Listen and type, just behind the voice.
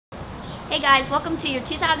Hey guys, welcome to your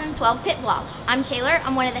 2012 Pitt Vlogs. I'm Taylor,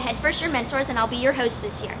 I'm one of the head first year mentors and I'll be your host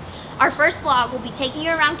this year. Our first vlog will be taking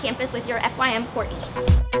you around campus with your FYM Kourtney.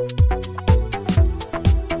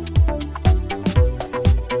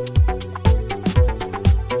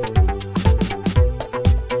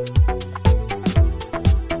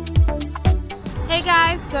 Hey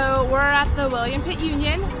guys, so we're at the William Pitt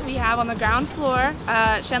Union. We have on the ground floor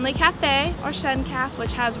Shenley Cafe, or Shen Caf,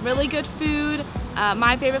 which has really good food,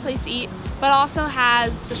 my favorite place to eat, but also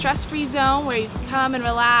has the stress-free zone where you can come and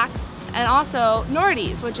relax, and also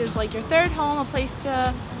Nordy's, which is like your third home, a place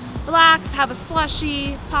to relax, have a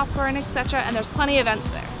slushie, popcorn, etc., and there's plenty of events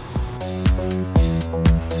there.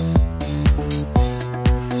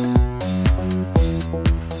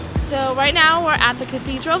 So right now we're at the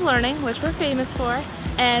Cathedral of Learning, which we're famous for,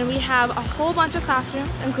 and we have a whole bunch of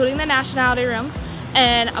classrooms, including the nationality rooms,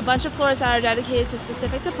 and a bunch of floors that are dedicated to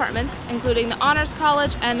specific departments, including the Honors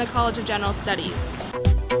College and the College of General Studies.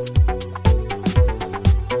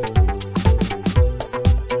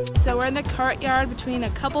 So we're in the courtyard between a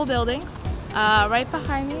couple buildings. Right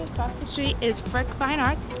behind me, across the street, is Frick Fine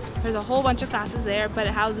Arts. There's a whole bunch of classes there, but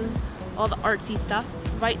it houses all the artsy stuff.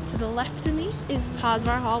 Right to the left of me is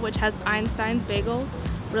Posvar Hall, which has Einstein's Bagels,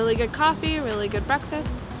 really good coffee, really good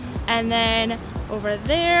breakfast. And then over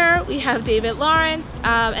there we have David Lawrence,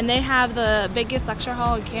 and they have the biggest lecture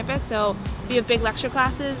hall on campus, so if you have big lecture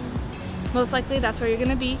classes, most likely that's where you're going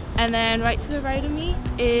to be. And then right to the right of me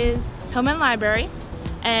is Hillman Library,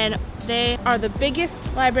 and they are the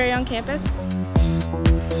biggest library on campus.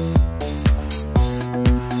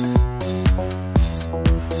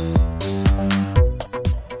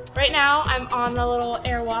 Right now I'm on the little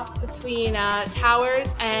airwalk between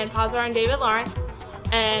Towers and Posvar and David Lawrence,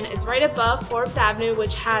 and it's right above Forbes Avenue,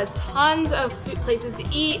 which has tons of places to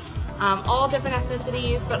eat, all different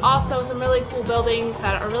ethnicities, but also some really cool buildings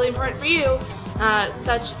that are really important for you,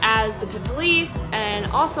 such as the Pitt Police, and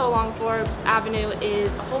also along Forbes Avenue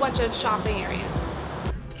is a whole bunch of shopping area.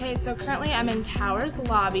 Okay, so currently I'm in Towers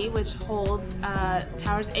lobby, which holds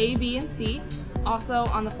Towers A, B, and C. Also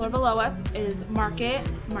on the floor below us is Market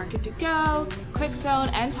to Go, Quick Zone,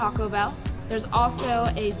 and Taco Bell. There's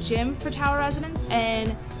also a gym for Tower residents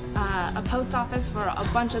and a post office for a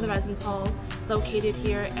bunch of the residence halls located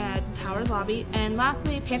here at Towers lobby. And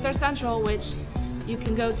lastly, Panther Central, which you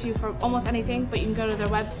can go to for almost anything, but you can go to their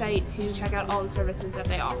website to check out all the services that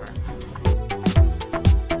they offer.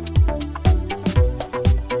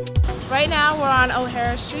 Right now we're on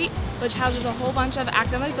O'Hara Street, which houses a whole bunch of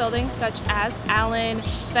academic buildings such as Allen,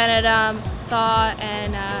 Benedum, Thaw,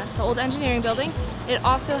 and the old engineering building. It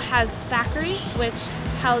also has Thackeray, which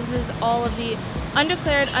houses all of the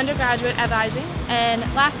undeclared undergraduate advising. And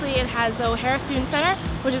lastly, it has the O'Hara Student Center,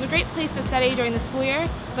 which is a great place to study during the school year,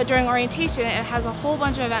 but during orientation it has a whole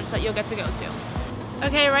bunch of events that you'll get to go to.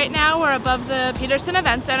 Okay, right now we're above the Peterson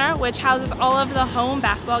Event Center, which houses all of the home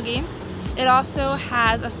basketball games. It also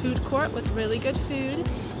has a food court with really good food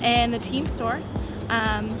and the team store.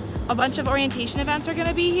 A bunch of orientation events are going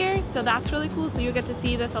to be here, so that's really cool, so you'll get to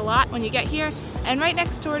see this a lot when you get here. And right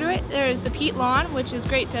next door to it, there's the Pitt lawn, which is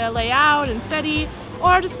great to lay out and study,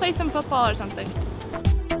 or just play some football or something.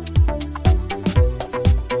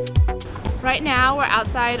 Right now, we're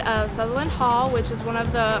outside of Sutherland Hall, which is one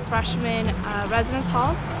of the freshman residence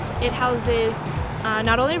halls. It houses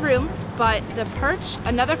not only rooms, but the Perch,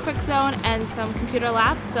 another Quick Zone, and some computer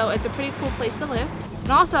labs, so it's a pretty cool place to live. And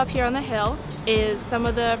also up here on the hill is some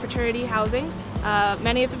of the fraternity housing.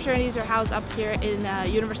 Many of the fraternities are housed up here in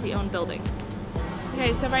university-owned buildings.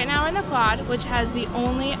 Okay, so right now we're in the quad, which has the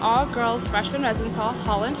only all-girls freshman residence hall,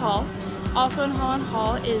 Holland Hall. Also in Holland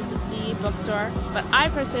Hall is the bookstore, but I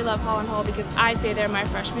personally love Holland Hall because I stay there my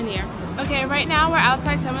freshman year. Okay, right now we're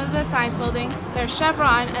outside some of the science buildings. There's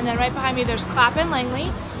Chevron, and then right behind me there's Clapp and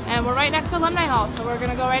Langley, and we're right next to Alumni Hall, so we're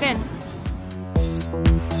gonna go right in.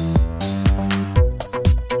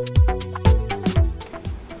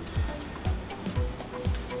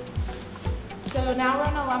 So now we're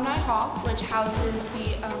in Alumni Hall, which houses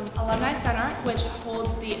the Alumni Center, which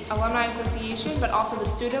holds the Alumni Association, but also the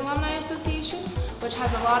Student Alumni Association, which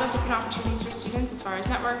has a lot of different opportunities for students as far as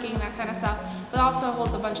networking, that kind of stuff, but also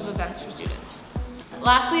holds a bunch of events for students.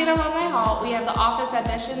 Lastly, in Alumni Hall, we have the Office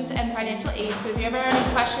Admissions and Financial Aid, so if you ever have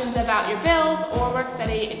any questions about your bills or work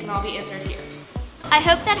study, it can all be answered here. I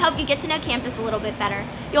hope that helped you get to know campus a little bit better.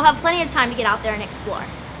 You'll have plenty of time to get out there and explore.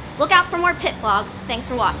 Look out for more Pitt vlogs. Thanks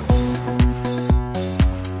for watching.